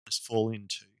helpless fall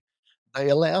into. They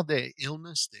allow their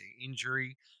illness, their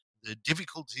injury, the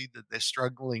difficulty that they're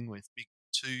struggling with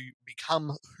to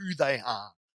become who they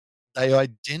are. They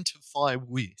identify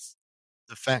with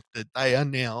the fact that they are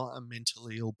now a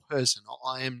mentally ill person.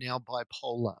 I am now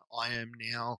bipolar. I am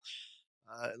now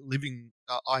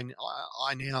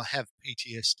I now have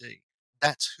PTSD.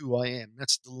 That's who I am.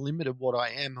 That's the limit of what I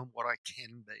am and what I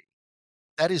can be.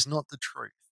 That is not the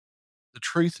truth. The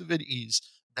truth of it is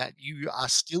that you are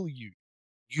still you.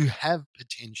 You have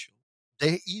potential.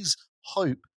 There is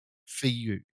hope for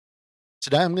you.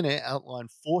 Today, I'm going to outline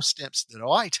 4 steps that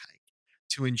I take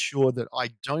to ensure that I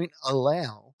don't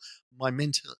allow my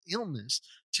mental illness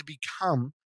to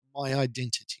become my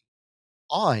identity.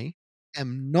 I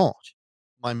am not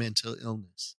my mental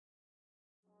illness.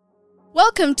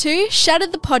 Welcome to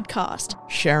Shattered the Podcast,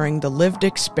 sharing the lived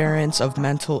experience of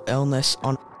mental illness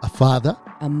on A father,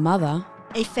 a mother,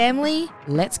 a family.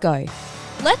 let's go.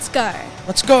 Let's go.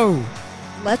 Let's go!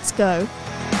 Let's go.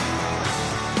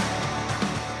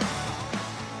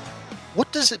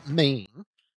 what does it mean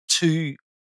to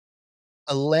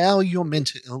allow your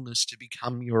mental illness to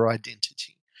become your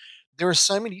identity? There are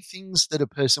so many things that a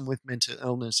person with mental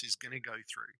illness is going to go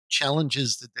through,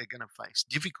 challenges that they're going to face,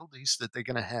 difficulties that they're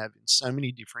going to have in so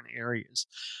many different areas,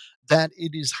 that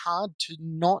it is hard to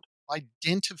not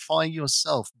identify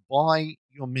yourself by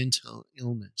your mental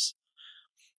illness.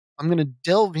 I'm going to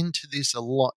delve into this a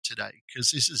lot today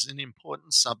because this is an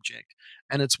important subject,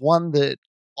 and it's one that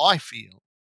I feel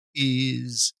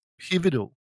is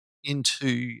pivotal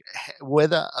into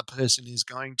whether a person is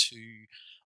going to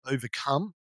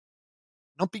overcome,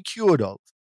 not be cured of,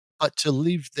 but to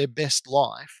live their best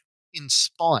life in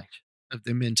spite of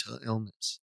their mental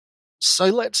illness. So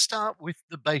let's start with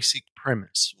the basic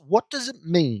premise. What does it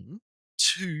mean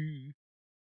to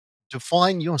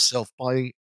define yourself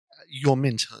by your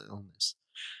mental illness?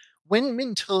 When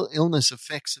mental illness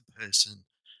affects a person,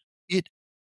 it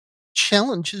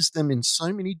challenges them in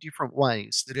so many different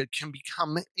ways that it can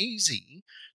become easy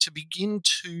to begin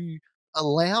to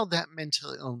allow that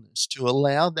mental illness, to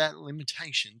allow that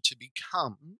limitation to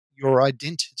become your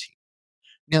identity.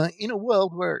 Now, in a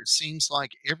world where it seems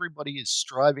like everybody is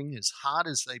striving as hard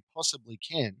as they possibly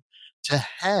can to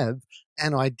have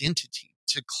an identity,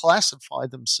 to classify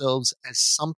themselves as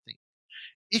something,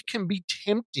 it can be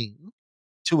tempting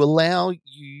to allow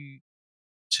you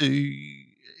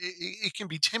it can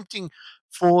be tempting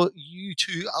for you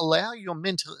to allow your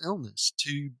mental illness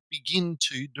to begin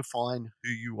to define who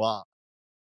you are.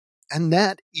 And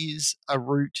that is a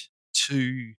route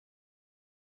to,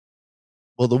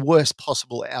 well, the worst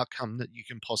possible outcome that you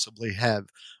can possibly have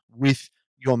with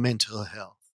your mental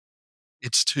health.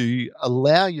 It's to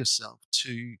allow yourself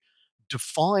to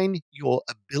define your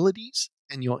abilities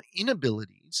and your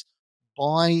inabilities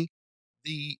by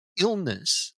the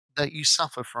illness that you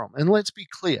suffer from. And let's be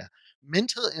clear,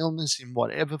 mental illness in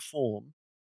whatever form,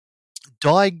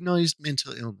 diagnosed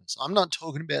mental illness. I'm not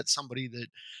talking about somebody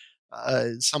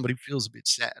that somebody feels a bit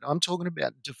sad. I'm talking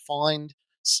about defined,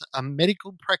 a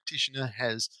medical practitioner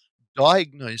has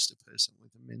diagnosed a person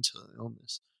with a mental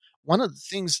illness. One of the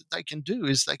things that they can do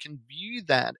is they can view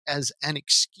that as an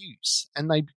excuse and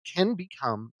they can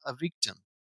become a victim.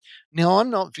 Now, I'm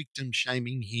not victim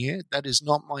shaming here. That is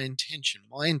not my intention.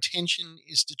 My intention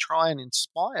is to try and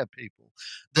inspire people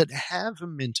that have a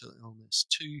mental illness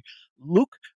to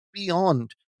look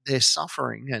beyond their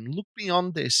suffering and look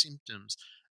beyond their symptoms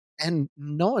and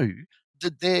know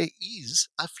that there is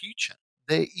a future.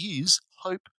 There is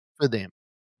hope for them.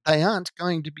 They aren't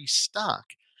going to be stuck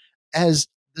as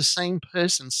the same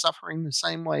person suffering the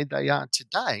same way they are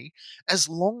today, as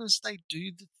long as they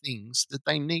do the things that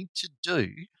they need to do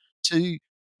to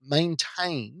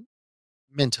maintain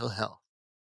mental health.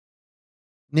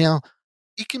 Now,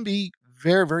 it can be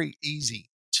very, very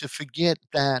easy to forget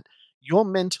that your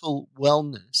mental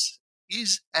wellness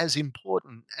is as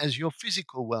important as your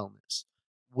physical wellness.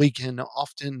 We can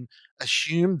often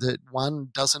assume that one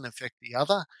doesn't affect the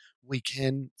other. We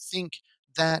can think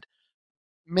that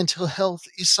mental health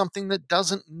is something that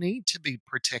doesn't need to be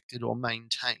protected or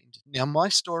maintained. Now, my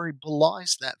story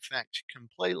belies that fact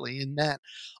completely in that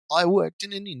I worked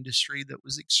in an industry that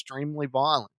was extremely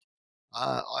violent.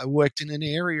 I worked in an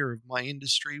area of my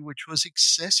industry which was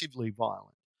excessively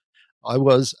violent. I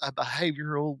was a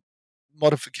behavioral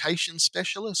modification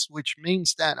specialist, which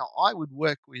means that I would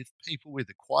work with people with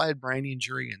acquired brain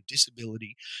injury and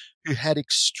disability who had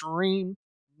extreme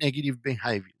negative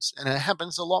behaviors. And it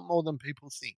happens a lot more than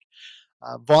people think.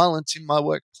 Violence in my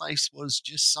workplace was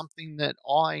just something that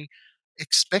I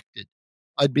expected.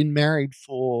 I'd been married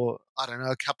for, I don't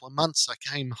know, a couple of months. I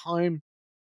came home.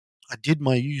 I did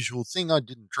my usual thing. I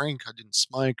didn't drink, I didn't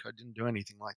smoke, I didn't do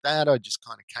anything like that. I just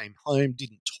kind of came home,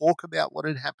 didn't talk about what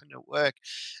had happened at work,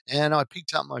 and I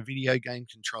picked up my video game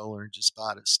controller and just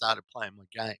started playing my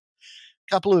game.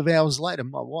 A couple of hours later,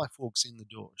 my wife walks in the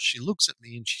door. She looks at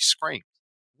me and she screams,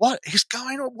 "What is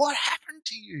going on? What happened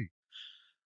to you?"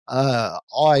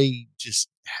 I just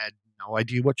had no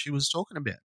idea what she was talking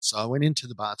about. So I went into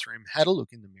the bathroom, had a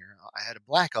look in the mirror. I had a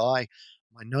black eye.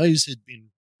 My nose had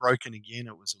been broken again.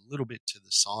 It was a little bit to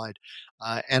the side.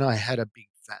 And I had a big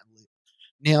fat lip.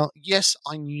 Now, yes,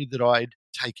 I knew that I'd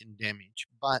taken damage,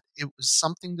 but it was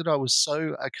something that I was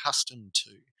so accustomed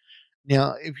to.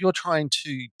 Now, if you're trying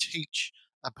to teach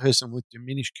a person with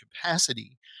diminished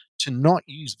capacity to not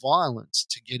use violence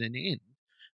to get an end,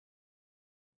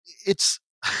 it's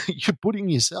you're putting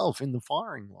yourself in the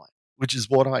firing line, which is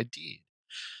what I did.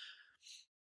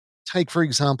 Take, for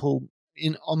example,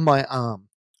 on my arm,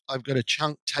 I've got a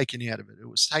chunk taken out of it. It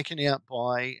was taken out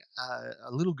by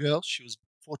a little girl. She was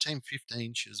 14,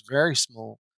 15. She was very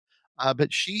small,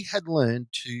 but she had learned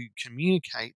to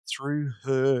communicate through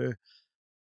her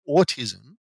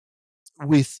autism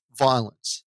with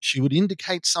violence. She would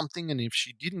indicate something, and if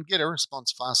she didn't get a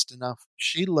response fast enough,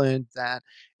 she learned that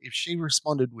if she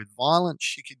responded with violence,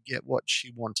 she could get what she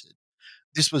wanted.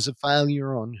 This was a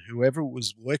failure on whoever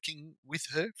was working with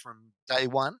her from day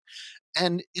one.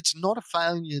 And it's not a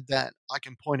failure that I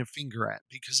can point a finger at,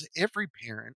 because every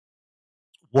parent,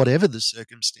 whatever the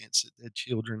circumstance that their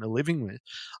children are living with,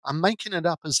 are making it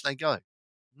up as they go.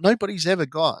 Nobody's ever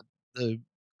got the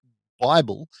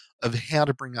Bible of how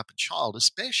to bring up a child,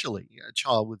 especially a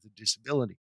child with a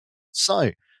disability.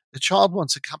 So the child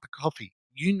wants a cup of coffee.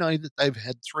 You know that they've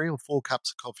had 3 or 4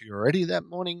 cups of coffee already that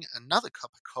morning. Another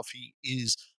cup of coffee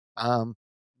is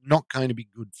not going to be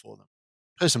good for them.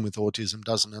 Person with autism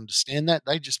doesn't understand that.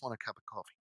 They just want a cup of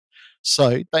coffee.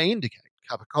 So they indicate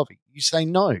cup of coffee. You say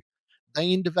no.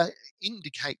 They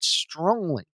indicate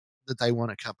strongly that they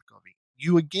want a cup of coffee.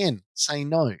 You again say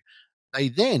no. They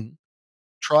then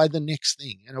try the next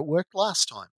thing, and it worked last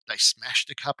time. They smashed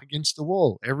a cup against the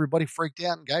wall. Everybody freaked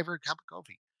out and gave her a cup of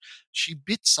coffee. She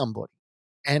bit somebody,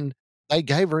 and they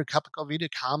gave her a cup of coffee to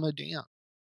calm her down.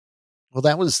 Well,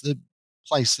 that was the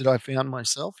place that I found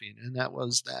myself in, and that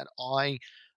was that I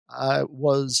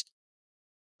was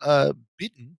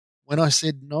bitten when I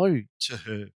said no to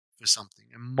her for something.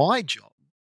 And my job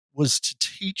was to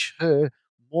teach her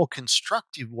more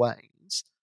constructive ways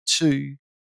to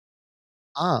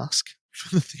ask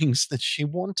for the things that she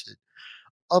wanted.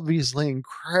 Obviously,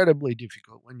 incredibly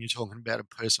difficult when you're talking about a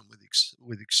person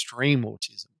with extreme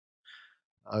autism,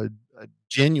 a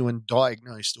genuine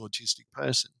diagnosed autistic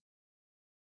person.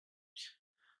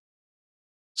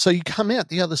 So you come out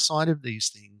the other side of these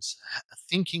things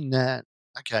thinking that,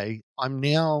 okay, I'm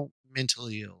now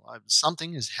mentally ill.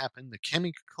 Something has happened. The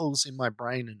chemicals in my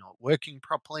brain are not working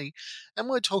properly. And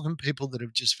we're talking people that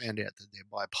have just found out that they're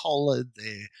bipolar,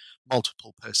 they're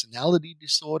multiple personality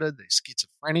disorder, they're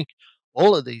schizophrenic.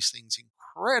 All of these things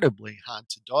incredibly hard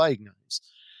to diagnose.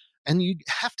 And you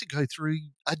have to go through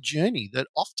a journey that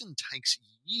often takes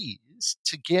years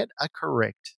to get a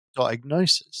correct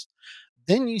diagnosis.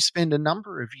 Then you spend a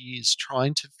number of years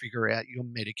trying to figure out your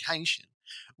medication,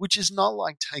 which is not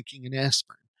like taking an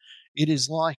aspirin. It is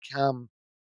like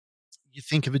you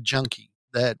think of a junkie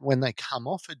that when they come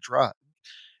off a drug,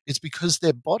 it's because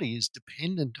their body is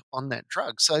dependent on that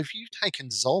drug. So if you've taken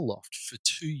Zoloft for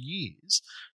 2 years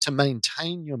to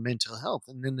maintain your mental health,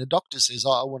 and then the doctor says,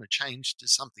 "Oh, I want to change to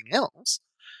something else,"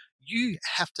 you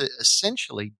have to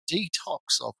essentially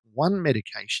detox off one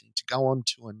medication to go on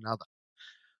to another,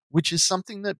 which is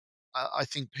something that I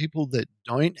think people that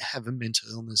don't have a mental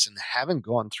illness and haven't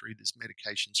gone through this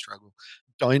medication struggle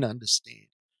don't understand.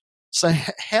 So,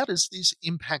 how does this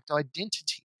impact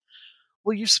identity?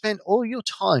 Well, you've spent all your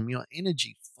time, your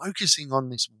energy focusing on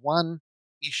this one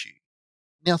issue.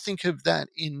 Now, think of that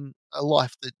in a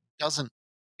life that doesn't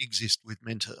exist with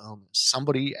mental illness.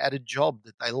 Somebody at a job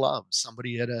that they love,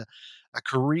 somebody at a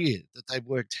career that they've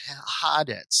worked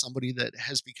hard at, somebody that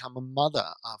has become a mother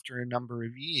after a number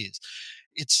of years.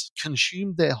 It's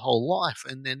consumed their whole life.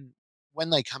 And then when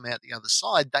they come out the other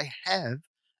side, they have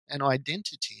an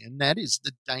identity. And that is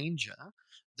the danger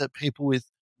that people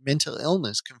with mental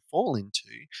illness can fall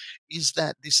into, is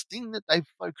that this thing that they've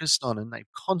focused on and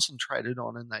they've concentrated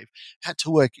on and they've had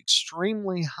to work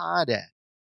extremely hard at,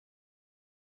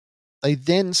 they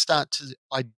then start to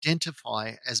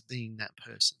identify as being that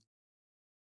person.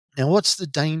 Now, what's the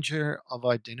danger of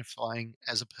identifying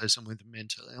as a person with a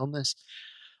mental illness?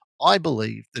 I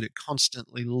believe that it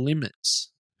constantly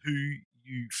limits who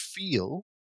you feel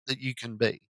that you can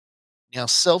be. Now,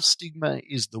 self-stigma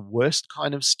is the worst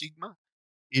kind of stigma.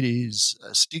 It is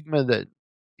a stigma that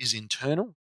is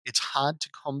internal. It's hard to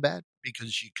combat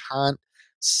because you can't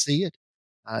see it.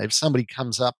 If somebody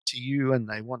comes up to you and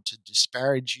they want to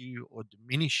disparage you or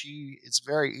diminish you, it's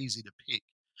very easy to pick.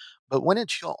 But when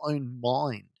it's your own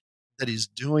mind that is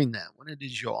doing that, when it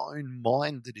is your own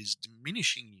mind that is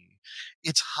diminishing you,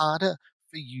 it's harder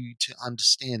for you to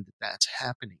understand that that's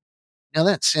happening. Now,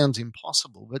 that sounds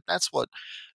impossible, but that's what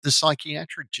the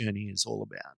psychiatric journey is all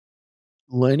about.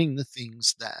 Learning the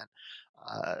things that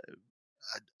uh,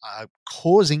 are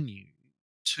causing you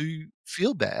to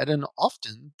feel bad. And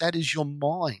often that is your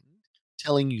mind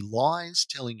telling you lies,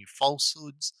 telling you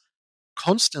falsehoods,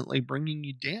 constantly bringing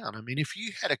you down. I mean, if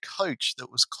you had a coach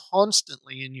that was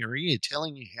constantly in your ear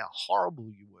telling you how horrible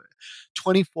you were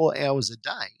 24 hours a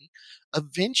day,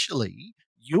 eventually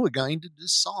you are going to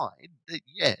decide that,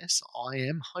 yes, I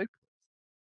am hopeless.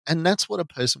 And that's what a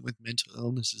person with mental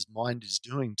illness's mind is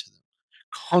doing to them.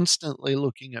 Constantly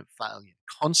looking at failure,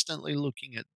 constantly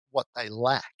looking at what they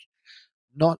lack,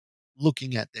 not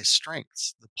looking at their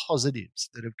strengths, the positives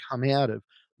that have come out of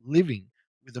living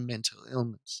with a mental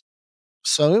illness.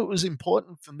 So it was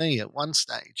important for me at one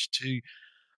stage to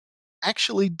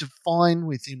actually define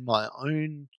within my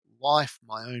own life,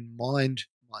 my own mind,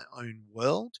 my own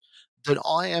world, that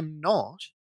I am not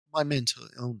my mental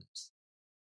illness.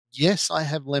 Yes, I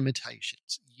have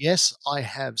limitations. Yes, I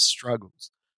have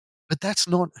struggles, but that's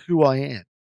not who I am.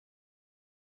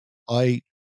 I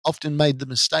often made the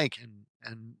mistake,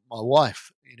 and my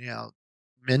wife in our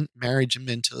marriage and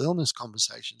mental illness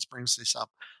conversations brings this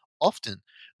up often,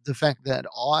 the fact that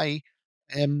I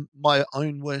am my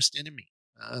own worst enemy.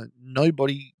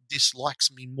 Nobody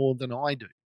dislikes me more than I do,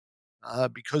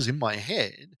 because in my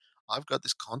head, I've got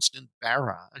this constant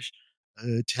barrage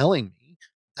telling me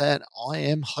that I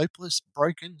am hopeless,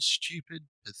 broken, stupid,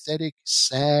 pathetic,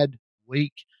 sad,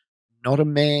 weak, not a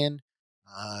man,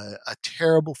 a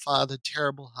terrible father,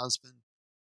 terrible husband.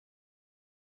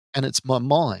 And it's my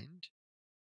mind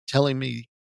telling me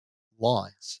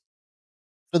lies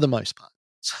for the most part.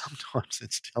 Sometimes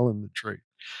it's telling the truth.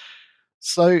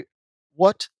 So,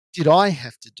 what did I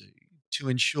have to do to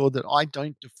ensure that I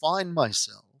don't define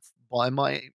myself by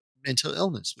my mental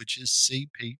illness, which is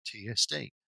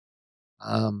CPTSD?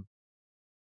 Um,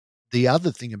 the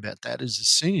other thing about that is, as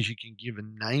soon as you can give a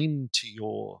name to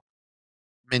your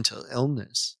mental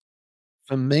illness,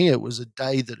 for me, it was a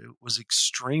day that it was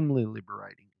extremely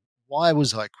liberating. Why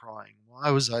was I crying?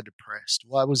 Why was I depressed?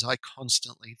 Why was I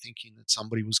constantly thinking that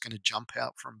somebody was going to jump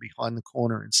out from behind the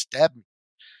corner and stab me?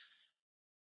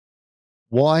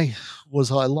 Why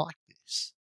was I like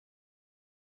this?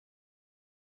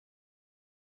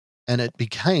 And it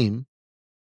became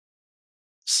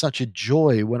such a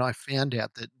joy when I found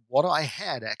out that what I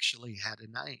had actually had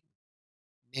a name.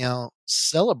 Now,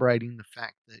 celebrating the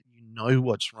fact that you know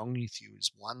what's wrong with you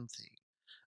is one thing.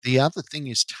 The other thing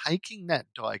is taking that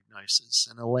diagnosis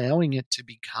and allowing it to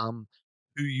become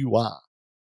who you are.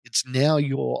 It's now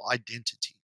your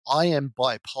identity. I am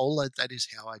bipolar. That is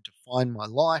how I define my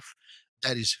life.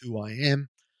 That is who I am.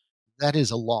 That is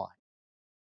a lie.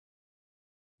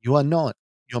 You are not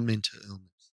your mental illness.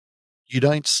 You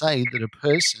don't say that a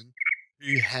person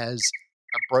who has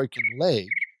a broken leg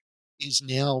is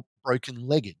now broken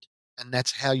legged, and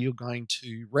that's how you're going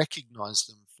to recognize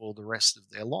them for the rest of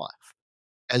their life,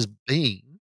 as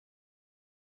being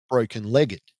broken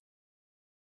legged.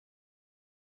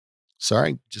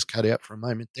 Sorry, just cut out for a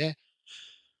moment there.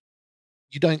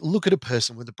 You don't look at a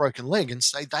person with a broken leg and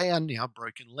say they are now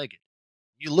broken legged.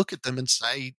 You look at them and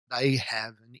say they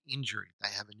have an injury, they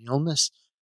have an illness.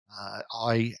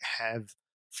 I have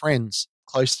friends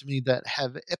close to me that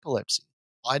have epilepsy.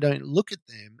 I don't look at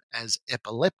them as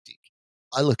epileptic.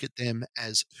 I look at them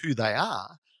as who they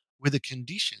are, with a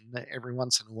condition that every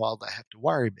once in a while they have to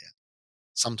worry about.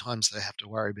 Sometimes they have to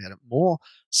worry about it more,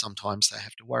 sometimes they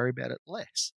have to worry about it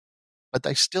less, but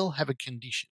they still have a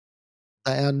condition.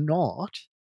 They are not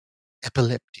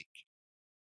epileptic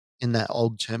in that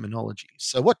old terminology.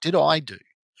 So what did I do?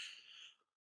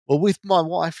 Well, with my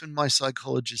wife and my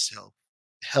psychologist's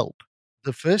help,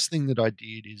 the first thing that I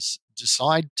did is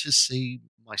decide to see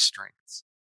my strengths.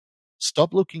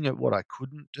 Stop looking at what I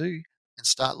couldn't do and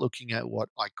start looking at what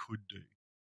I could do.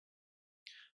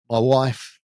 My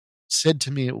wife said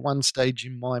to me at one stage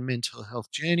in my mental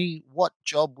health journey, "What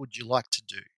job would you like to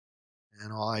do?"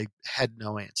 And I had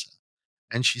no answer.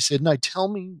 And she said, "No, tell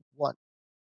me what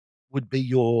would be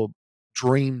your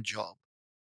dream job."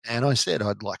 And I said,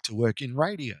 "I'd like to work in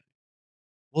radio."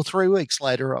 Well, 3 weeks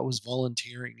later, I was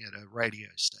volunteering at a radio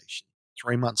station.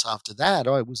 3 months after that,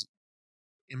 I was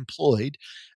employed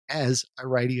as a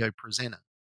radio presenter.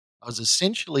 I was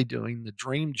essentially doing the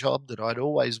dream job that I'd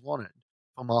always wanted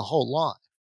for my whole life.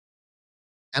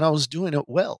 And I was doing it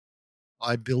well.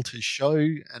 I built a show,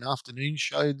 an afternoon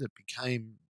show that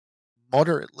became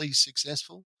moderately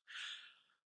successful.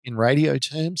 In radio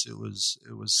terms, it was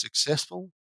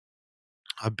successful.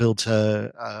 I built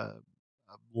a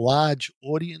large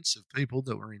audience of people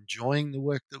that were enjoying the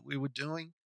work that we were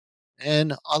doing,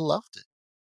 and I loved it.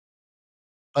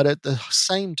 But at the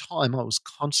same time, I was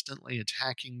constantly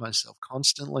attacking myself,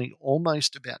 constantly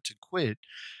almost about to quit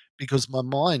because my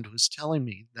mind was telling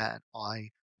me that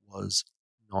I was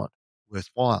not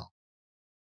worthwhile.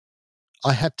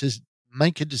 I had to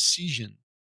make a decision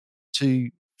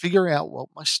to figure out what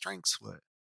my strengths were,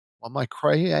 what my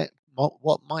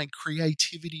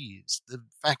creativity is, the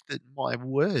fact that my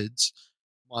words,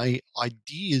 my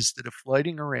ideas that are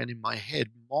floating around in my head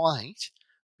might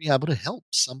be able to help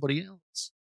somebody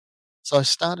else. So I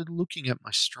started looking at my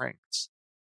strengths.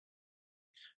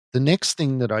 The next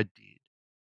thing that I did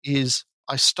is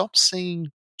I stopped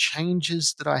seeing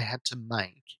changes that I had to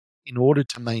make in order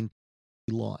to maintain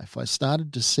life. I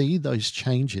started to see those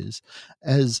changes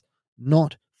as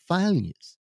not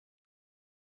failures.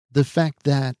 The fact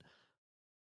that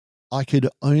I could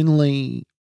only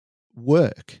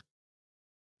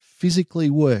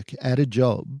physically work at a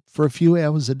job for a few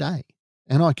hours a day.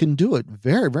 And I can do it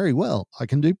very, very well. I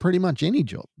can do pretty much any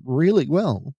job really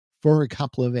well for a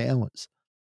couple of hours.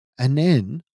 And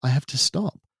then I have to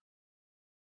stop.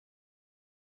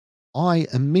 I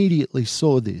immediately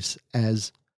saw this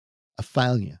as a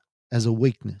failure, as a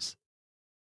weakness.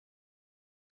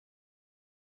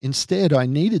 Instead, I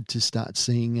needed to start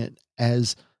seeing it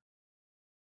as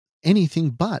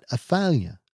anything but a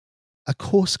failure, a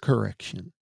course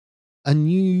correction, a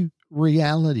new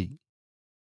reality.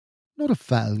 Not a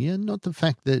failure, not the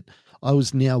fact that I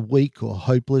was now weak or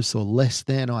hopeless or less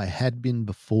than I had been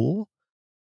before,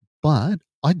 but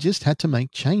I just had to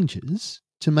make changes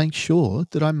to make sure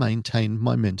that I maintained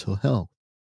my mental health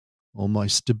or my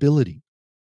stability.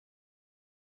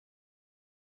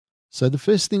 So the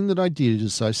first thing that I did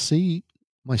is I see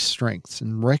my strengths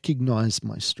and recognize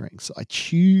my strengths. I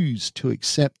choose to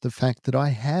accept the fact that I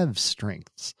have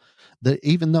strengths, that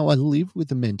even though I live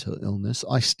with a mental illness,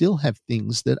 I still have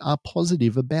things that are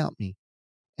positive about me.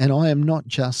 And I am not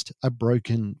just a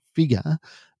broken figure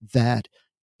that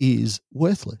is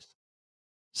worthless.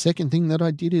 Second thing that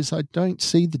I did is I don't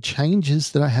see the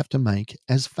changes that I have to make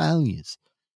as failures.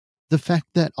 The fact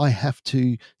that I have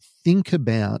to think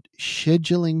about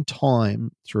scheduling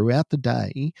time throughout the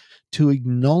day to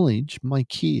acknowledge my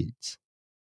kids.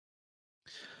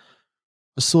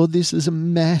 I saw this as a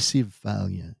massive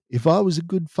failure. If I was a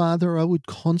good father, I would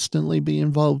constantly be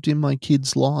involved in my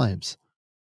kids' lives.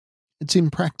 It's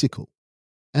impractical,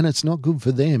 and it's not good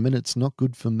for them, and it's not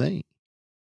good for me.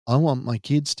 I want my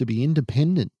kids to be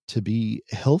independent, to be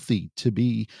healthy, to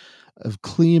be of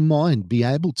clear mind, be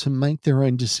able to make their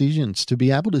own decisions, to be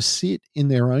able to sit in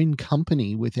their own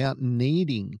company without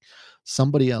needing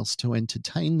somebody else to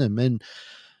entertain them. And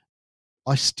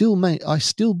I still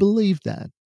believe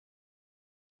that.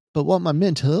 But what my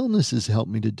mental illness has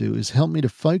helped me to do is help me to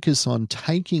focus on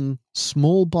taking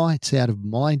small bites out of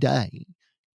my day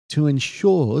to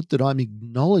ensure that I'm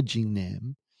acknowledging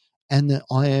them and that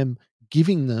I am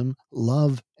giving them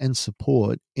love and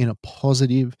support in a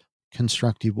positive,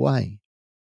 constructive way.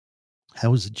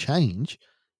 How was a change?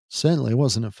 Certainly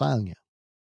wasn't a failure.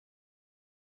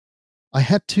 I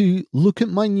had to look at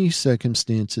my new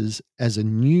circumstances as a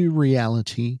new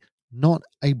reality, not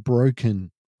a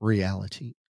broken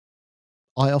reality.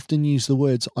 I often use the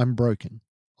words, I'm broken.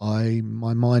 My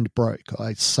mind broke.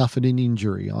 I suffered an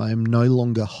injury. I am no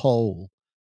longer whole.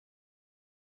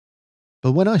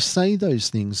 But when I say those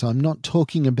things, I'm not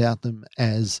talking about them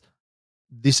as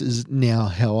this is now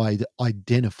how I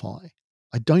identify.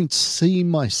 I don't see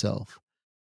myself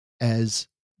as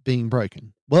being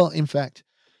broken. Well, in fact,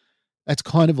 that's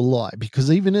kind of a lie, because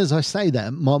even as I say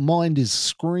that, my mind is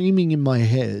screaming in my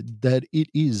head that it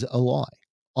is a lie.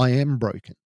 I am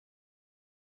broken.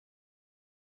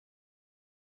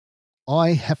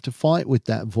 I have to fight with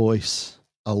that voice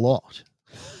a lot.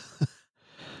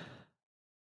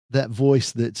 That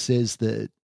voice that says that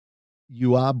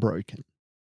you are broken.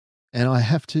 And I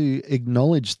have to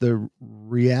acknowledge the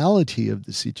reality of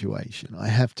the situation. I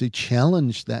have to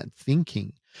challenge that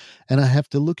thinking, and I have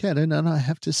to look at it and I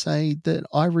have to say that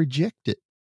I reject it.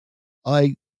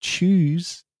 I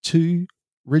choose to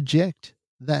reject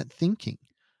that thinking.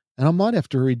 And I might have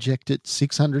to reject it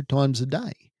 600 times a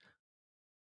day.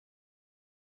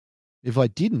 If I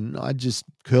didn't, I'd just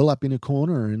curl up in a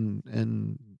corner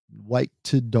and wait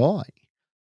to die.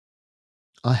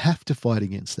 I have to fight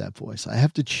against that voice. I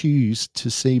have to choose to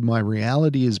see my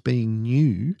reality as being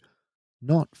new,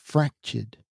 not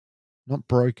fractured, not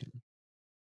broken.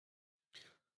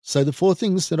 So the 4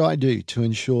 things that I do to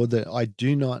ensure that I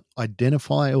do not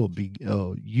identify or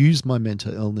use my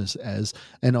mental illness as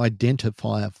an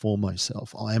identifier for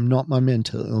myself. I am not my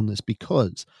mental illness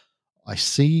because I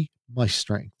see my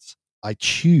strengths. I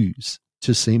choose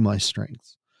to see my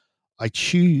strengths. I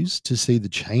choose to see the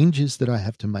changes that I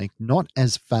have to make, not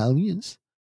as failures,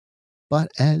 but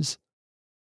as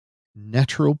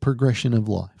natural progression of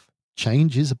life.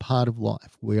 Change is a part of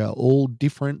life. We are all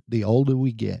different the older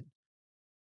we get.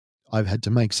 I've had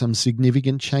to make some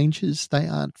significant changes. They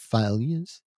aren't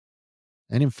failures.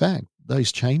 And in fact,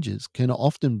 those changes can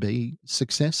often be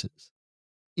successes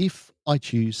if I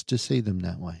choose to see them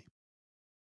that way.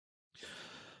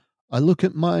 I look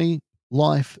at my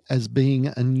life as being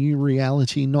a new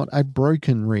reality, not a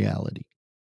broken reality.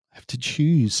 I have to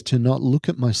choose to not look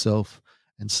at myself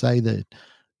and say that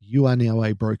you are now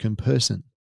a broken person.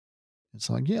 It's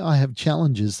like, yeah, I have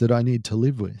challenges that I need to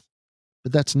live with,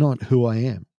 but that's not who I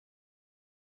am.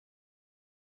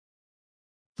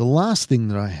 The last thing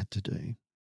that I had to do,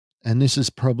 and this is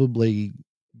probably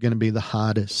going to be the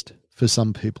hardest for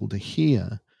some people to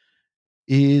hear,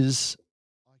 is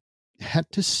I had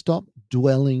to stop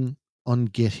dwelling on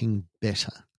getting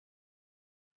better.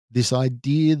 This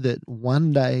idea that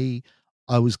one day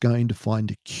I was going to find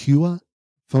a cure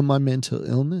for my mental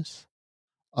illness.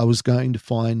 I was going to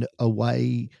find a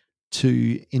way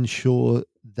to ensure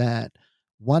that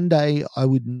one day I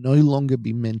would no longer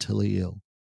be mentally ill.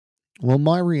 Well,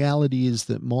 my reality is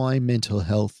that my mental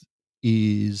health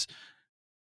is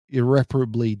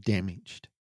irreparably damaged.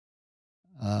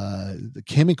 The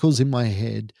chemicals in my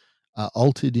head are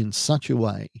altered in such a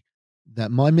way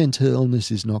that my mental illness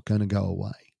is not going to go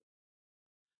away.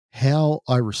 How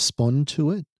I respond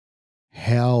to it,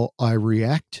 how I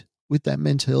react with that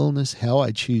mental illness, how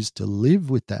I choose to live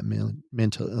with that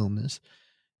mental illness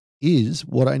is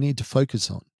what I need to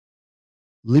focus on.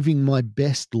 Living my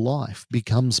best life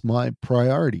becomes my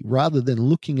priority. Rather than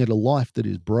looking at a life that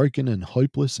is broken and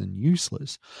hopeless and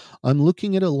useless, I'm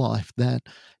looking at a life that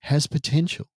has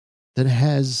potential, that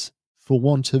has, for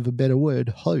want of a better word,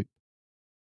 hope.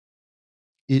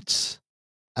 It's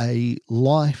a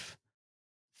life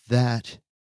that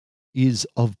is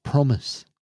of promise,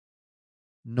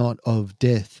 not of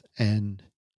death and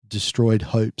destroyed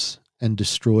hopes and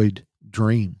destroyed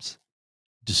dreams,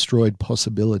 destroyed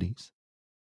possibilities.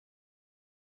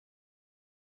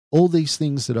 All these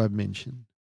things that I've mentioned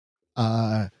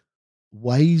are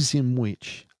ways in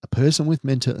which a person with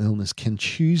mental illness can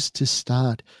choose to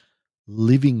start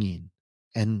living in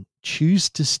and choose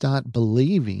to start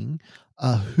believing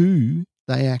who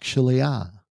they actually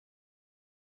are.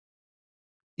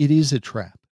 It is a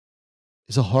trap.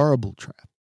 It's a horrible trap.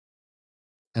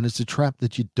 And it's a trap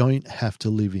that you don't have to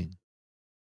live in.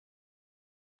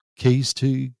 Keys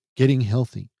to getting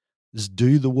healthy is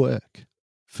do the work.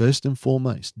 First and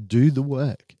foremost, do the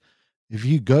work. If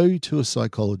you go to a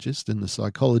psychologist and the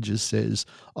psychologist says,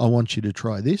 I want you to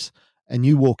try this, and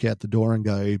you walk out the door and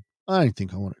go, I don't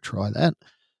think I want to try that,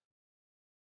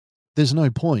 there's no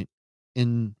point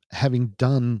in having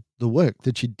done the work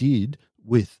that you did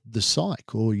with the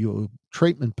psych or your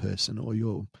treatment person or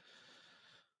your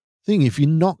thing. If you're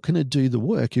not going to do the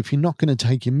work, if you're not going to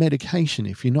take your medication,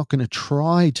 if you're not going to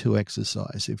try to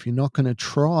exercise, if you're not going to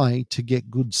try to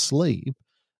get good sleep,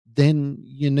 then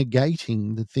you're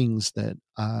negating the things that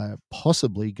are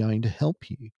possibly going to help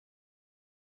you.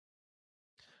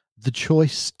 The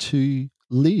choice to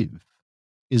live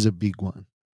is a big one.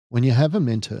 When you have a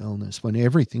mental illness, when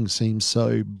everything seems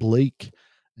so bleak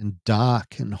and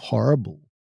dark and horrible,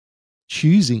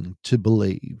 choosing to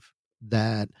believe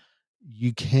that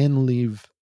you can live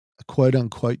a quote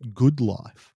unquote good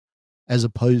life as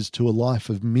opposed to a life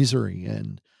of misery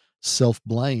and self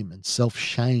blame and self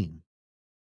shame.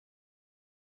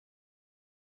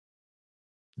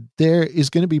 There is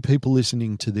going to be people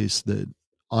listening to this that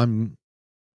I'm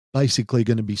basically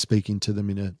going to be speaking to them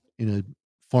in a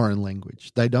foreign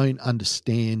language. They don't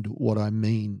understand what I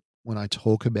mean when I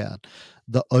talk about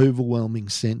the overwhelming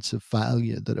sense of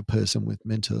failure that a person with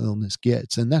mental illness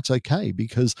gets. And that's okay,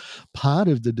 because part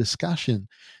of the discussion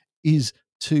is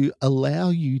to allow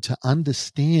you to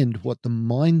understand what the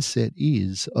mindset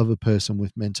is of a person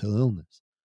with mental illness,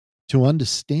 to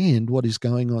understand what is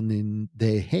going on in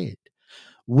their head.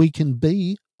 We can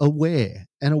be aware,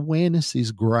 and awareness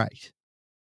is great.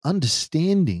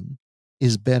 Understanding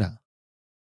is better.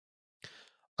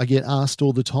 I get asked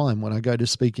all the time when I go to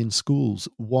speak in schools,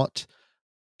 what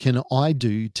can I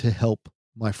do to help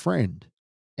my friend?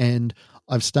 And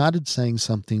I've started saying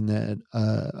something that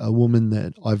a woman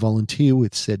that I volunteer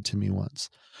with said to me once.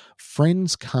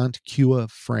 Friends can't cure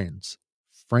friends.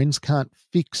 Friends can't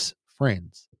fix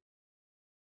friends.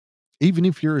 Even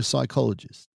if you're a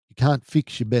psychologist, you can't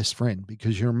fix your best friend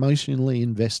because you're emotionally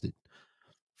invested.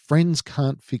 Friends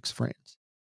can't fix friends.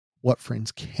 What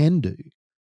friends can do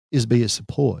is be a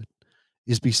support,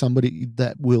 is be somebody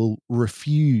that will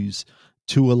refuse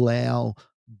to allow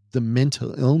the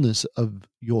mental illness of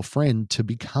your friend to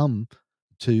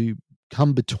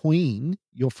come between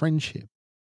your friendship.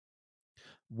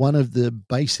 One of the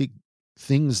basic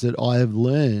things that I have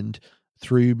learned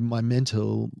through my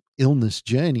mental illness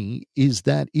journey is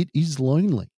that it is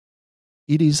lonely.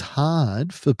 It is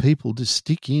hard for people to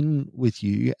stick in with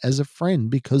you as a friend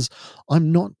because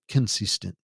I'm not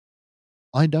consistent.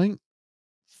 I don't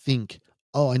think,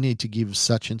 oh, I need to give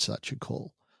such and such a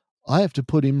call. I have to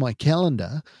put in my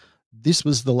calendar, this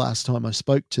was the last time I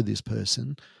spoke to this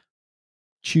person,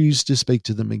 choose to speak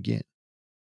to them again.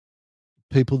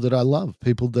 People that I love,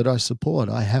 people that I support,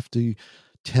 I have to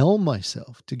tell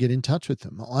myself to get in touch with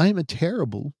them. I am a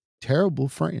terrible, terrible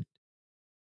friend.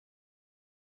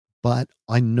 But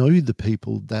I know the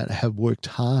people that have worked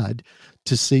hard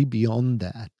to see beyond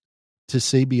that, to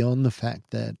see beyond the fact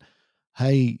that,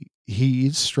 hey, he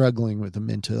is struggling with a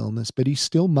mental illness, but he's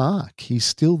still Mark. He's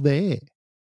still there.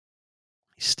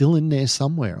 He's still in there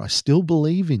somewhere. I still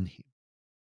believe in him.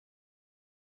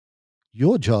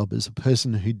 Your job as a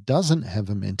person who doesn't have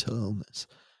a mental illness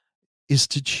is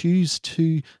to choose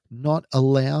to not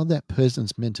allow that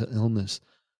person's mental illness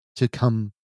to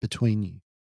come between you.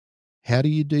 How do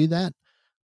you do that?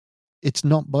 It's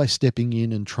not by stepping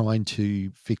in and trying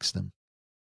to fix them.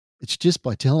 It's just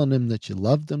by telling them that you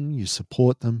love them, you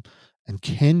support them, and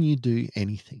can you do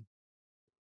anything?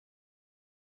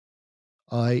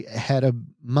 I had a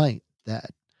mate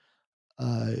that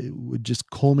would just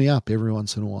call me up every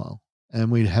once in a while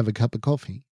and we'd have a cup of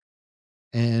coffee.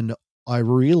 And I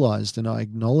realized and I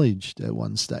acknowledged at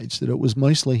one stage that it was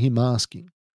mostly him asking.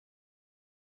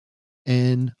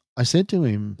 And I said to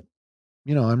him,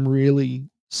 I'm really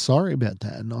sorry about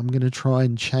that. And I'm going to try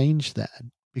and change that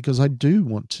because I do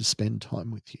want to spend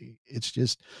time with you. It's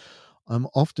just, I'm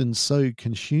often so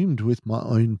consumed with my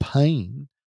own pain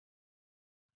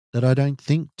that I don't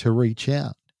think to reach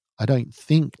out. I don't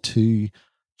think to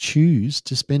choose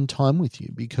to spend time with you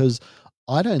because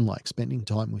I don't like spending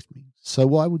time with me. So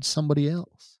why would somebody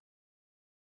else?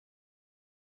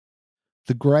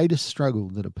 The greatest struggle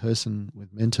that a person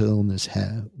with mental illness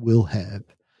will have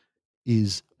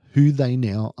is who they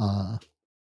now are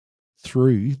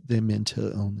through their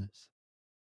mental illness.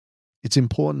 It's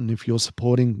important if you're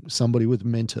supporting somebody with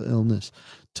mental illness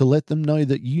to let them know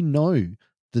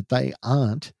that they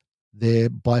aren't their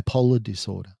bipolar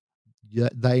disorder.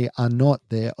 They are not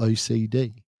their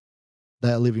OCD.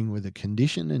 They are living with a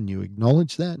condition and you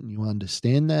acknowledge that and you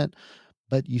understand that,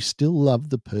 but you still love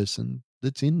the person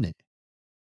that's in there.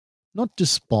 Not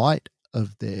despite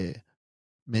of their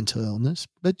mental illness,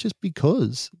 but just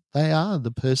because they are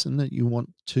the person that you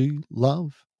want to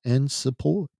love and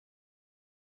support.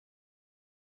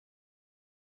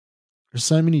 There's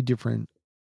so many different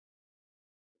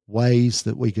ways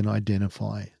that we can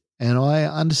identify. And I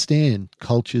understand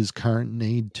culture's current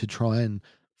need to try and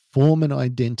form an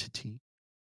identity,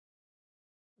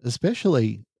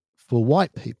 especially for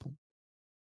white people,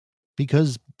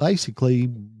 because basically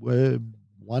we're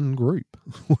one group.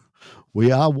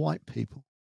 We are white people.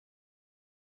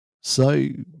 So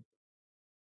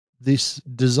this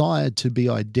desire to be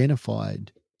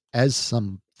identified as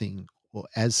something or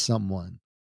as someone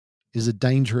is a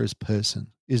dangerous person,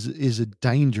 is a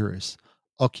dangerous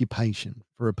occupation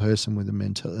for a person with a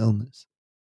mental illness.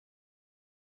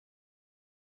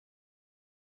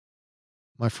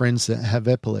 My friends that have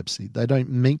epilepsy, they don't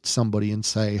meet somebody and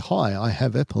say, "Hi, I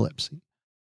have epilepsy."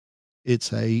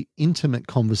 It's a intimate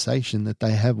conversation that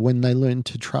they have when they learn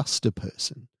to trust a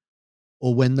person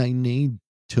or when they need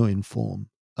to inform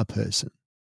a person.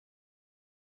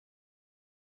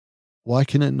 Why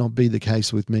can it not be the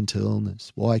case with mental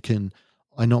illness? Why can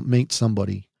I not meet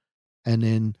somebody and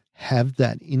then have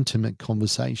that intimate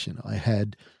conversation? I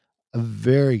had a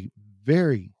very,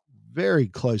 very, very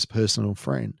close personal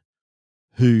friend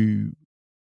who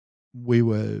we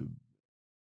were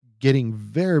getting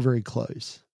very, very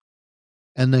close.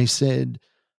 And they said,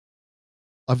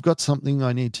 I've got something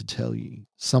I need to tell you,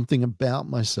 something about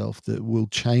myself that will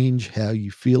change how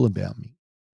you feel about me.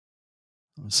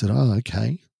 I said, oh,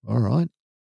 okay. All right.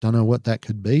 Don't know what that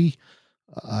could be.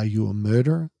 Are you a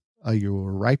murderer? Are you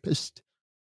a rapist?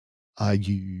 Are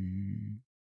you,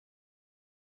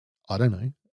 I don't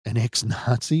know, an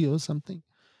ex-Nazi or something?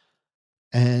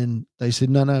 And they said,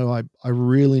 no, I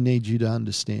really need you to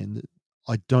understand that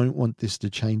I don't want this to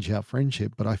change our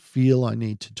friendship, but I feel I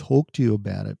need to talk to you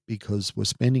about it because we're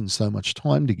spending so much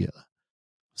time together.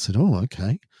 I said, oh,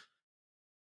 okay.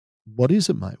 What is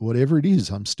it, mate? Whatever it is,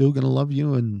 I'm still going to love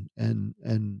you and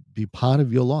be part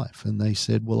of your life. And they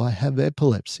said, well, I have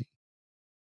epilepsy.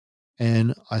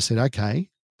 And I said, okay,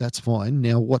 that's fine.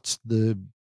 Now, what's the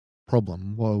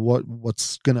problem? Well,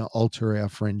 what's going to alter our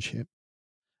friendship?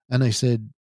 And they said,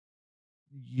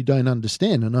 you don't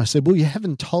understand. And I said, well, you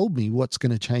haven't told me what's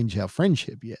going to change our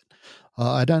friendship yet.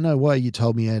 I don't know why you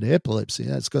told me I had epilepsy.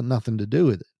 That's got nothing to do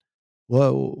with it.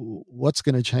 Well, what's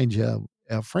going to change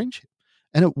our friendship?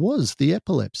 And it was the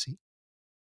epilepsy.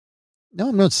 Now,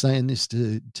 I'm not saying this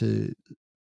to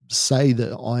say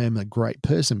that I am a great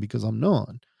person, because I'm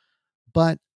not,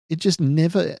 but it just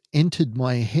never entered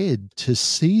my head to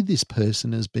see this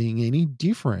person as being any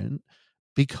different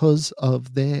because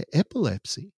of their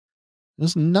epilepsy.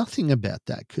 There's nothing about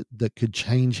that that could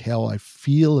change how I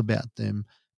feel about them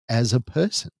as a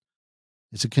person.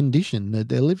 It's a condition that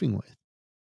they're living with.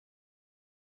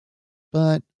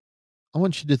 But I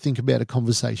want you to think about a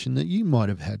conversation that you might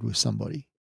have had with somebody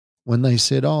when they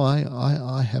said, oh,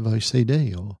 I have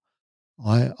OCD, or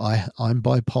I'm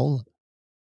bipolar.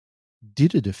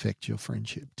 Did it affect your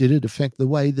friendship? Did it affect the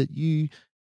way that you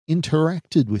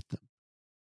interacted with them?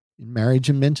 In marriage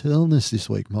and mental illness this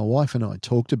week, my wife and I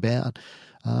talked about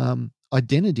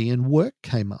identity, and work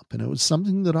came up, and it was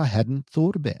something that I hadn't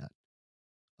thought about.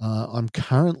 I'm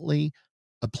currently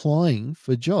applying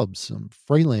for jobs, some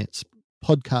freelance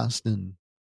podcast and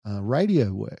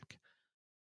radio work.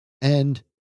 And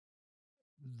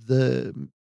the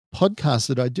podcast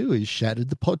that I do is Shattered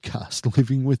the Podcast,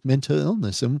 Living with Mental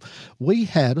Illness. And we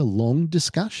had a long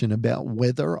discussion about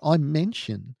whether I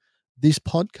mention this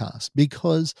podcast,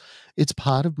 because it's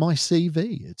part of my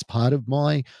CV. It's part of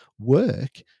my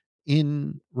work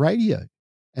in radio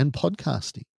and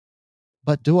podcasting.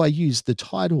 But do I use the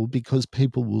title because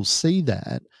people will see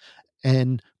that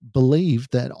and believe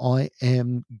that I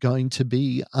am going to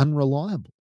be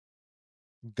unreliable,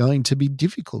 going to be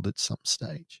difficult at some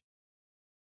stage?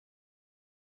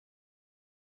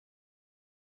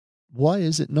 Why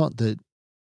is it not that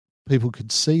people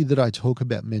could see that I talk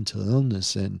about mental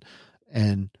illness and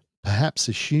perhaps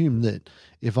assume that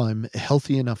if I'm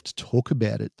healthy enough to talk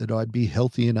about it, that I'd be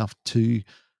healthy enough to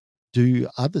do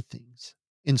other things,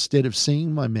 instead of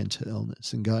seeing my mental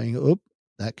illness and going, oh,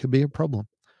 that could be a problem?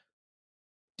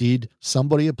 Did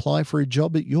somebody apply for a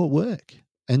job at your work,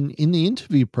 and in the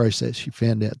interview process you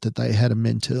found out that they had a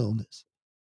mental illness?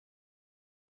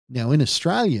 Now, in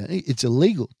Australia, it's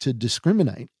illegal to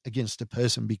discriminate against a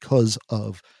person because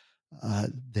of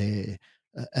their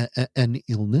an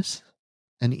illness,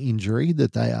 an injury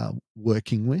that they are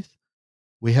working with.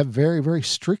 We have very, very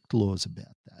strict laws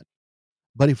about that.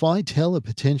 But if I tell a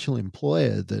potential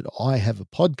employer that I have a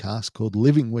podcast called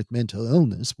Living with Mental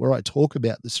Illness, where I talk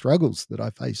about the struggles that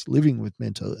I face living with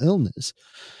mental illness,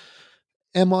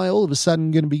 am I all of a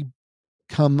sudden going to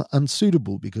become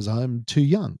unsuitable because I'm too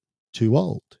young, too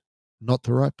old, not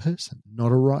the right person,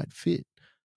 not a right fit?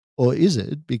 Or is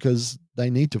it because they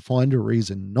need to find a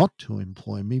reason not to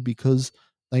employ me because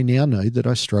they now know that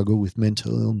I struggle with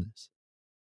mental illness?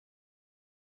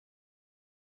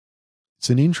 It's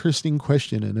an interesting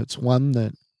question, and it's one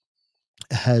that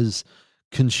has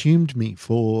consumed me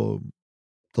for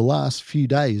the last few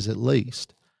days at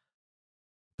least,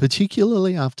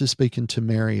 particularly after speaking to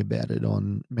Mary about it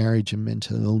on marriage and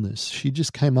mental illness. She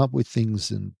just came up with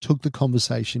things and took the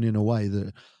conversation in a way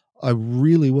that I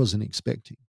really wasn't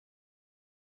expecting.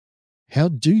 How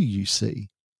do you see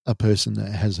a person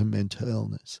that has a mental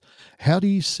illness? How do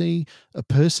you see a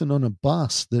person on a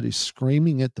bus that is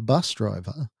screaming at the bus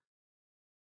driver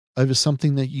over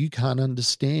something that you can't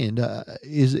understand?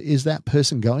 Is that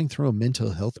person going through a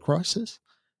mental health crisis?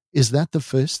 Is that the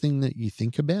first thing that you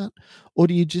think about? Or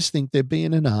do you just think they're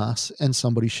being an ass and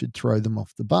somebody should throw them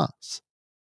off the bus?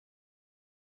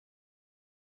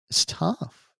 It's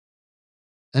tough.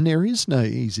 And there is no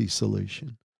easy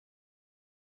solution.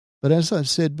 But as I've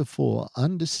said before,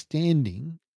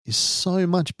 understanding is so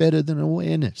much better than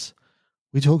awareness.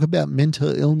 We talk about mental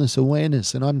illness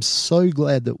awareness, and I'm so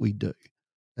glad that we do.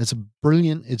 It's a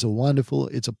brilliant, it's a wonderful,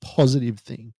 it's a positive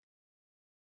thing.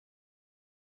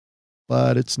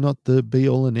 But it's not the be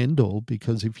all and end all,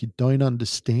 because if you don't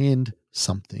understand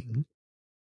something,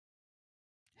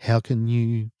 how can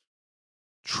you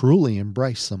truly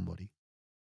embrace somebody?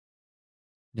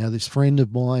 Now, this friend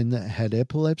of mine that had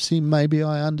epilepsy, maybe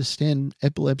I understand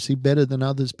epilepsy better than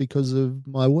others because of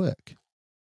my work.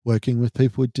 working with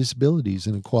people with disabilities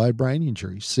and acquired brain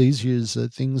injuries. Seizures are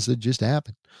things that just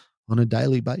happen on a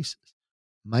daily basis.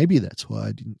 Maybe that's why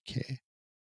I didn't care.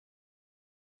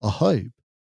 I hope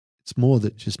it's more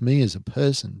that just me as a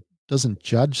person doesn't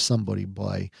judge somebody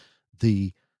by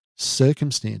the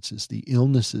circumstances, the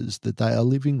illnesses that they are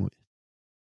living with.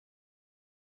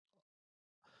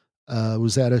 I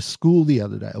was at a school the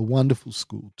other day, a wonderful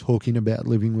school, talking about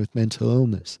living with mental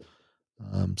illness.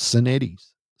 St.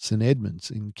 Eddie's, St. Edmunds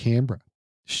in Canberra.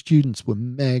 Students were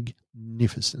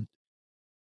magnificent.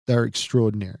 They're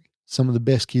extraordinary. Some of the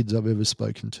best kids I've ever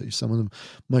spoken to. Some of the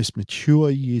most mature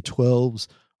year 12s,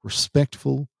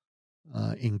 respectful,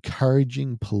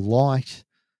 encouraging, polite,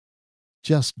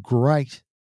 just great,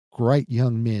 great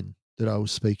young men that I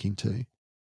was speaking to.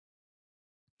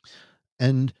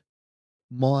 And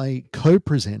my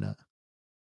co-presenter,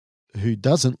 who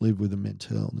doesn't live with a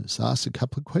mental illness, asked a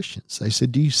couple of questions. They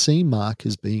said, do you see Mark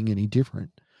as being any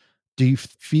different? Do you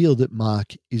feel that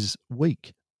Mark is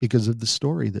weak because of the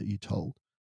story that you told?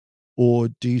 Or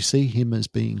do you see him as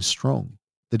being strong,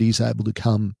 that he's able to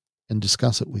come and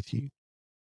discuss it with you?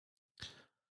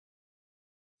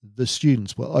 The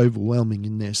students were overwhelming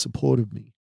in their support of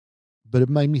me. But it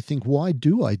made me think, why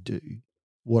do I do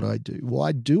what I do?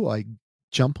 Why do I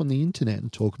jump on the internet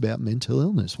and talk about mental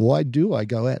illness? Why do I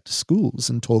go out to schools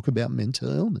and talk about mental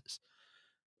illness?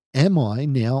 Am I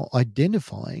now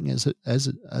identifying as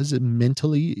a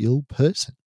mentally ill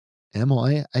person? Am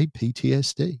I a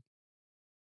PTSD?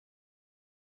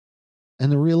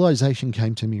 And the realization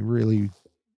came to me really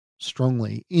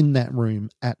strongly in that room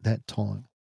at that time.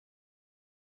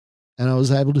 And I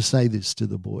was able to say this to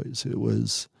the boys. It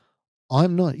was,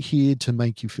 I'm not here to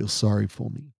make you feel sorry for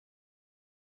me.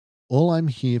 All I'm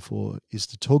here for is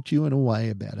to talk to you in a way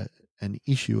about an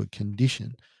issue, a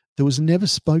condition that was never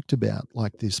spoke about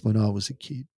like this when I was a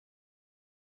kid.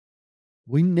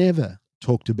 We never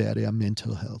talked about our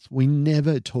mental health. We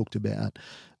never talked about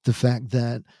the fact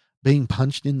that being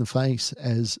punched in the face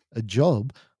as a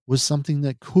job was something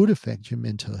that could affect your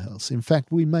mental health. In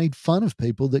fact, we made fun of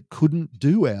people that couldn't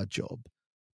do our job,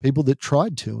 people that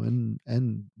tried to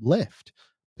and left,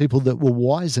 people that were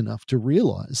wise enough to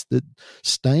realize that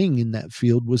staying in that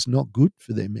field was not good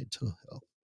for their mental health.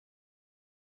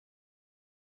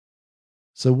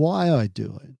 So why I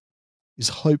do it is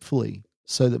hopefully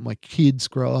so that my kids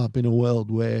grow up in a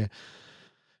world where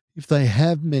if they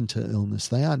have mental illness,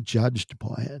 they aren't judged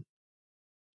by it,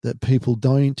 that people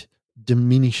don't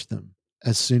diminish them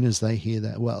as soon as they hear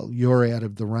that, well, you're out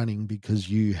of the running because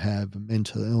you have a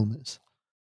mental illness.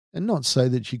 And not so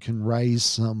that you can raise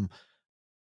some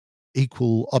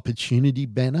equal opportunity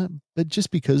banner, but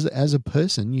just because as a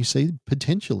person you see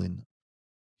potential in them.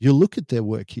 You look at their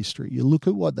work history, you look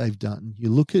at what they've done, you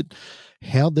look at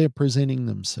how they're presenting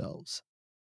themselves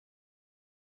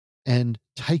and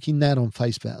taking that on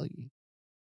face value.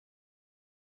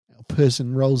 A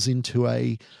person rolls into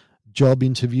a job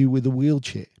interview with a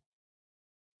wheelchair.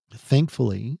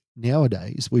 Thankfully,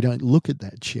 nowadays, we don't look at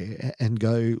that chair and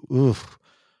go, oof,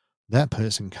 that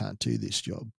person can't do this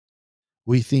job.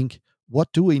 We think,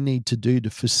 what do we need to do to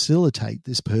facilitate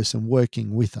this person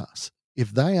working with us?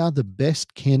 If they are the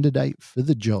best candidate for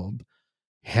the job,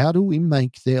 how do we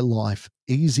make their life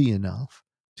easy enough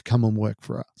to come and work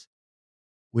for us?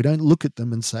 We don't look at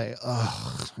them and say,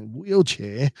 oh,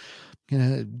 wheelchair,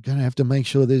 gonna have to make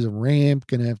sure there's a ramp,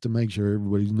 gonna have to make sure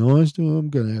everybody's nice to them,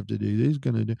 gonna have to do this,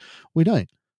 gonna do. We don't.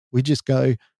 We just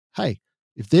go, hey,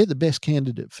 if they're the best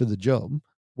candidate for the job,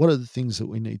 what are the things that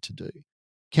we need to do?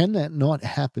 Can that not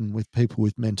happen with people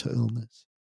with mental illness?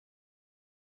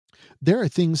 There are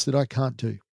things that I can't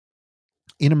do.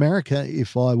 In America,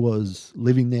 if I was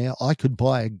living there, I could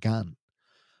buy a gun.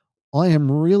 I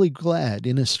am really glad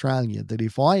in Australia that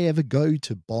if I ever go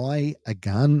to buy a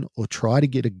gun or try to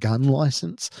get a gun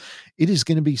license, it is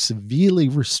going to be severely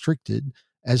restricted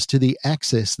as to the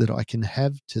access that I can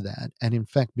have to that. And in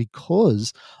fact,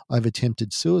 because I've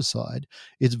attempted suicide,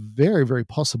 it's very, very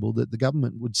possible that the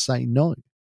government would say no.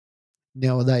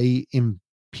 Now, are they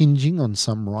impinging on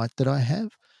some right that I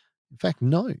have? In fact,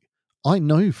 no. I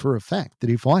know for a fact that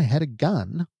if I had a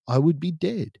gun, I would be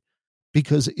dead,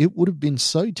 because it would have been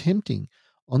so tempting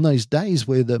on those days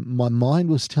where my mind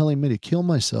was telling me to kill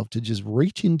myself to just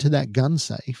reach into that gun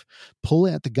safe, pull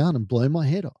out the gun and blow my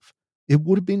head off. It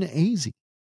would have been easy.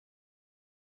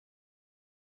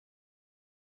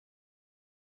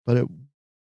 But it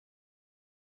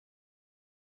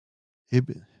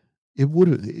would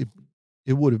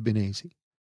have been easy.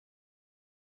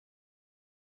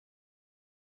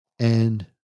 And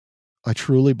I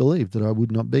truly believe that I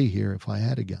would not be here if I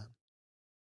had a gun.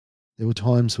 There were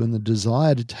times when the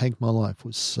desire to take my life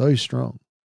was so strong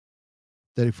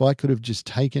that if I could have just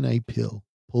taken a pill,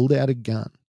 pulled out a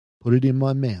gun, put it in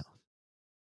my mouth,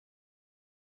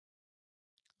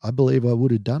 I believe I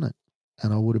would have done it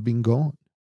and I would have been gone.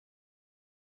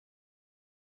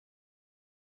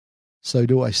 So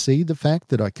do I see the fact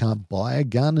that I can't buy a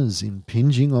gun as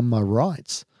impinging on my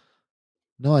rights?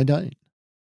 No, I don't.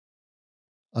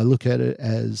 I look at it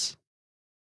as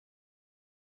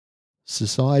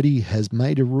society has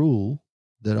made a rule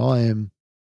that I am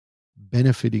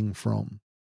benefiting from,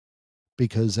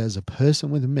 because as a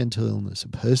person with a mental illness, a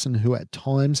person who at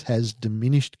times has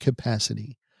diminished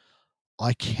capacity,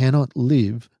 I cannot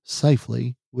live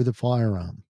safely with a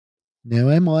firearm. Now,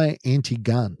 am I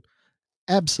anti-gun?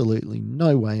 Absolutely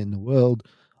no way in the world.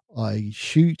 I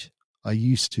shoot. I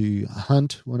used to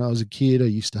hunt when I was a kid. I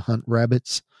used to hunt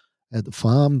rabbits at the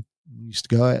farm. I used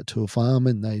to go out to a farm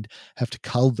and they'd have to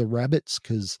cull the rabbits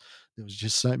because there was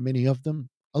just so many of them.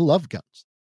 I love guns.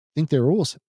 I think they're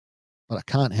awesome, but I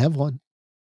can't have one.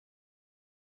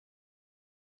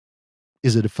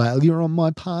 Is it a failure on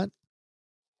my part?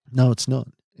 No, it's not.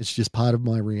 It's just part of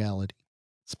my reality.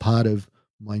 It's part of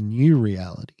my new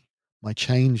reality, my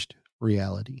changed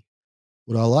reality.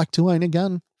 Would I like to own a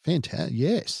gun? Fantastic.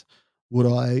 Yes. Would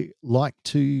I like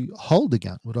to hold a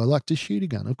gun? Would I like to shoot a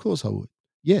gun? Of course I would.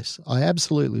 Yes, I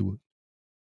absolutely would.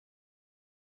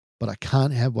 But I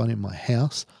can't have one in my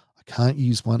house. I can't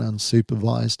use one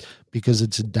unsupervised because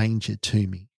it's a danger to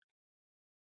me.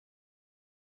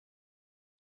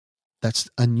 That's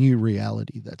a new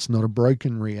reality. That's not a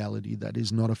broken reality. That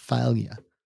is not a failure.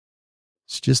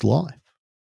 It's just life.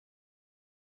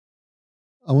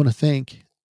 I want to thank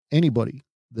anybody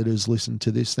that has listened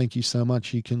to this. Thank you so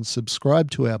much. You can subscribe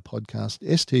to our podcast.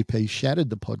 STP Shattered,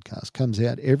 the podcast, comes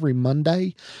out every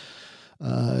Monday.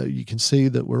 You can see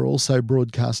that we're also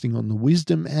broadcasting on the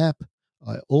Wisdom app.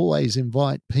 I always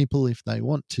invite people, if they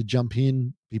want to jump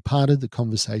in, be part of the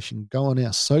conversation, go on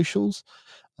our socials.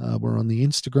 We're on the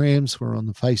Instagrams, we're on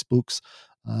the Facebooks,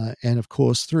 and of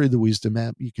course, through the Wisdom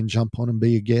app, you can jump on and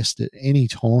be a guest at any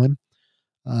time.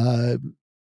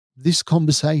 This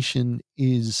conversation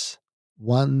is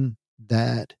one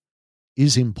that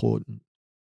is important.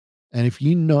 And if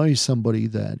you know somebody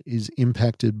that is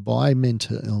impacted by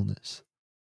mental illness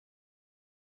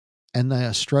and they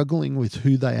are struggling with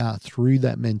who they are through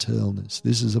that mental illness,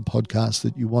 this is a podcast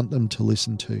that you want them to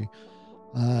listen to.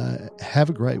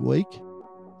 Have a great week.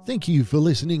 Thank you for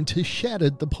listening to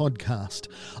Shattered, the podcast.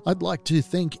 I'd like to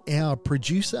thank our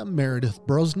producer, Meredith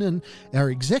Brosnan,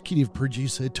 our executive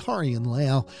producer, Torian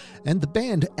Lau, and the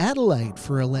band Adelaide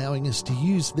for allowing us to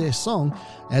use their song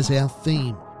as our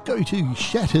theme. Go to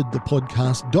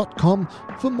shatteredthepodcast.com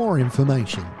for more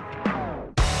information.